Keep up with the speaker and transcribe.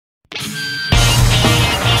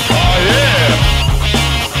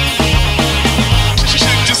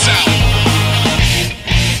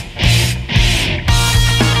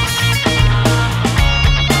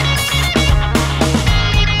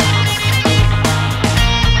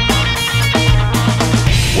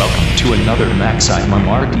to another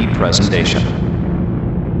MaximumRD presentation.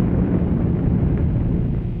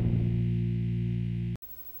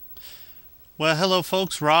 Well, hello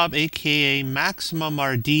folks, Rob aka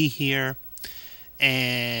MaximumRD here,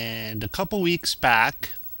 and a couple weeks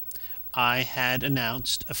back I had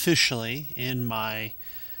announced officially in my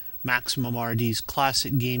MaximumRD's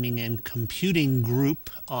Classic Gaming and Computing group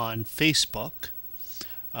on Facebook.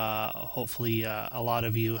 Hopefully a lot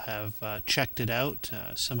of you have checked it out.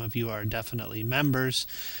 Some of you are definitely members.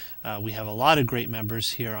 We have a lot of great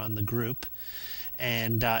members here on the group.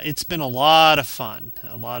 And it's been a lot of fun,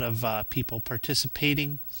 a lot of people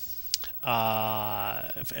participating,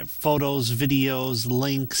 photos, videos,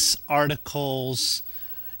 links, articles,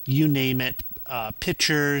 you name it,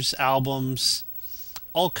 pictures, albums,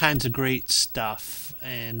 all kinds of great stuff.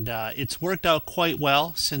 And it's worked out quite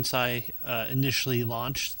well since I initially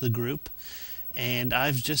launched the group, and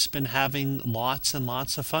I've just been having lots and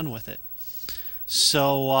lots of fun with it.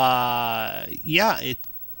 So yeah, it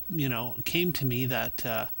came to me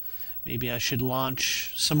that maybe I should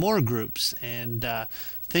launch some more groups, and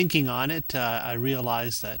thinking on it, I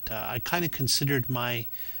realized that I kind of considered my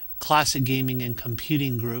Classic Gaming and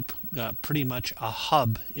Computing group pretty much a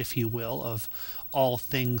hub, if you will, of all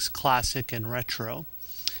things classic and retro.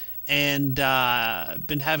 And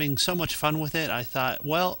been having so much fun with it, I thought,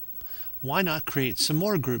 well, why not create some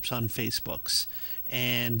more groups on Facebooks?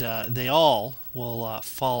 And they all will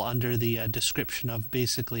fall under the description of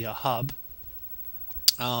basically a hub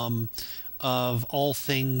of all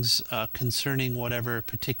things concerning whatever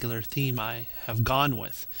particular theme I have gone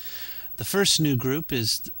with. The first new group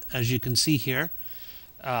is, as you can see here,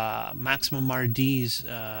 MaximumRD's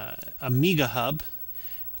Amiga hub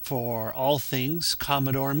for all things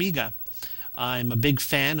Commodore Amiga. I'm a big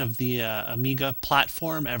fan of the Amiga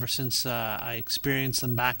platform ever since I experienced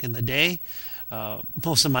them back in the day.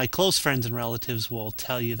 Most of my close friends and relatives will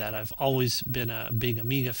tell you that I've always been a big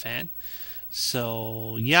Amiga fan.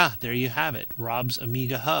 So yeah, there you have it, Rob's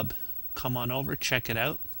Amiga Hub. Come on over, check it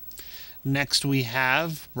out. Next we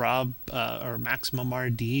have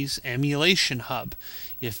MaximumRD's Emulation Hub.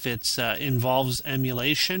 If it involves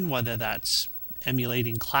emulation, whether that's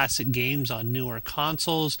emulating classic games on newer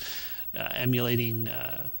consoles, emulating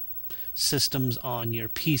systems on your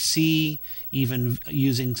PC, even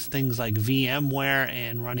using things like VMware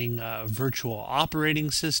and running virtual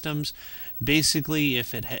operating systems. Basically,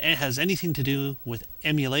 if it has anything to do with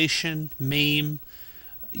emulation, MAME,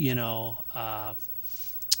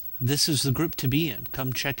 this is the group to be in.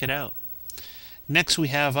 Come check it out. Next we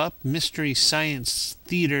have up Mystery Science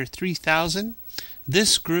Theater 3000.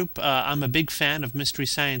 This group, I'm a big fan of Mystery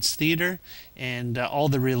Science Theater and all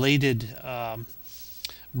the related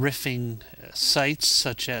riffing sites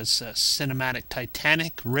such as Cinematic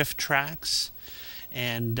Titanic, Riff Tracks,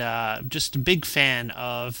 and just a big fan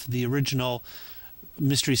of the original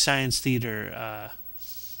Mystery Science Theater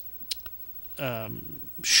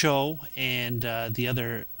show and the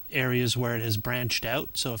other areas where it has branched out.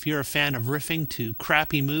 So if you're a fan of riffing to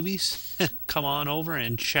crappy movies, come on over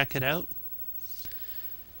and check it out.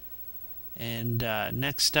 And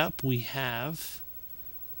next up we have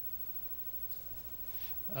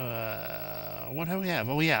what do we have?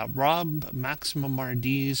 Oh yeah, Rob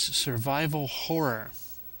MaximumRD's Survival Horror.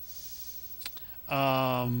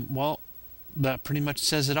 Well, that pretty much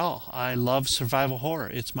says it all. I love survival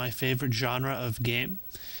horror. It's my favorite genre of game.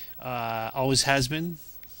 Always has been.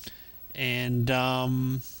 And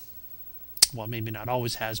well, maybe not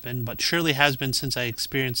always has been, but surely has been since I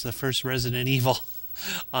experienced the first Resident Evil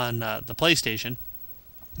on the PlayStation.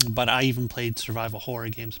 But I even played survival horror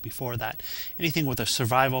games before that. Anything with a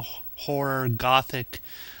survival horror, gothic,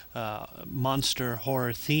 monster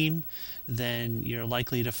horror theme, then you're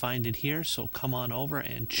likely to find it here. So come on over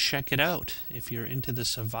and check it out if you're into the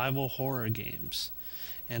survival horror games.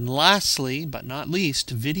 And lastly, but not least,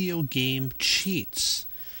 video game cheats.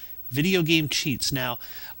 Video game cheats. Now,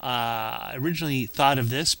 I originally thought of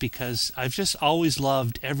this because I've just always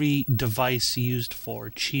loved every device used for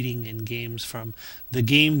cheating in games, from the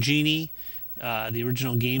Game Genie, the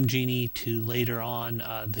original Game Genie, to later on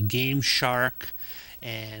the Game Shark,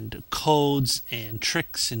 and codes and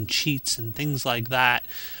tricks and cheats and things like that.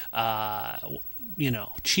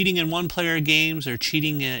 Cheating in one-player games or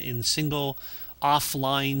cheating in single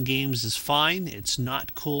offline games is fine. It's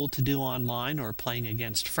not cool to do online or playing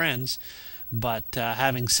against friends. But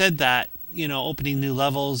having said that, opening new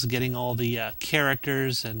levels, getting all the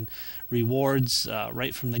characters and rewards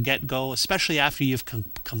right from the get-go, especially after you've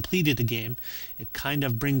completed a game, it kind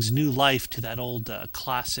of brings new life to that old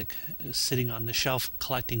classic sitting on the shelf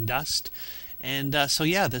collecting dust. And so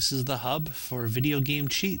yeah, this is the hub for video game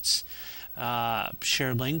cheats.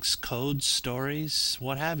 Share links, codes, stories,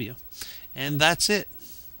 what have you. And that's it.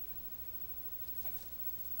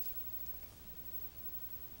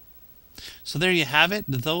 So there you have it.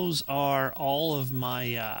 Those are all of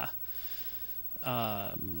my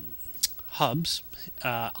hubs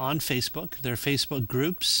on Facebook. They're Facebook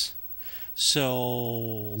groups. So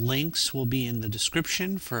links will be in the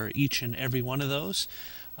description for each and every one of those.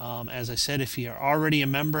 As I said, if you're already a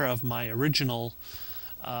member of my original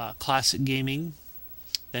Classic Gaming,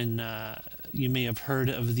 then you may have heard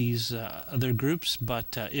of these other groups,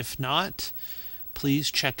 but if not,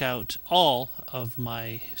 please check out all of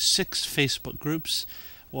my 6 Facebook groups,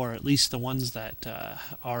 or at least the ones that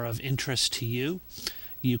are of interest to you.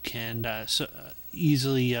 You can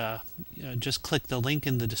easily just click the link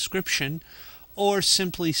in the description, or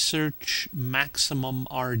simply search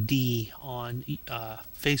MaximumRD on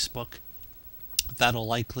Facebook. That'll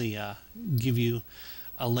likely give you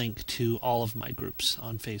a link to all of my groups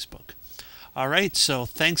on Facebook. Alright, so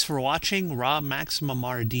thanks for watching. Rob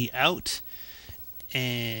MaximumRD out,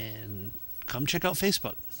 and come check out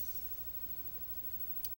Facebook.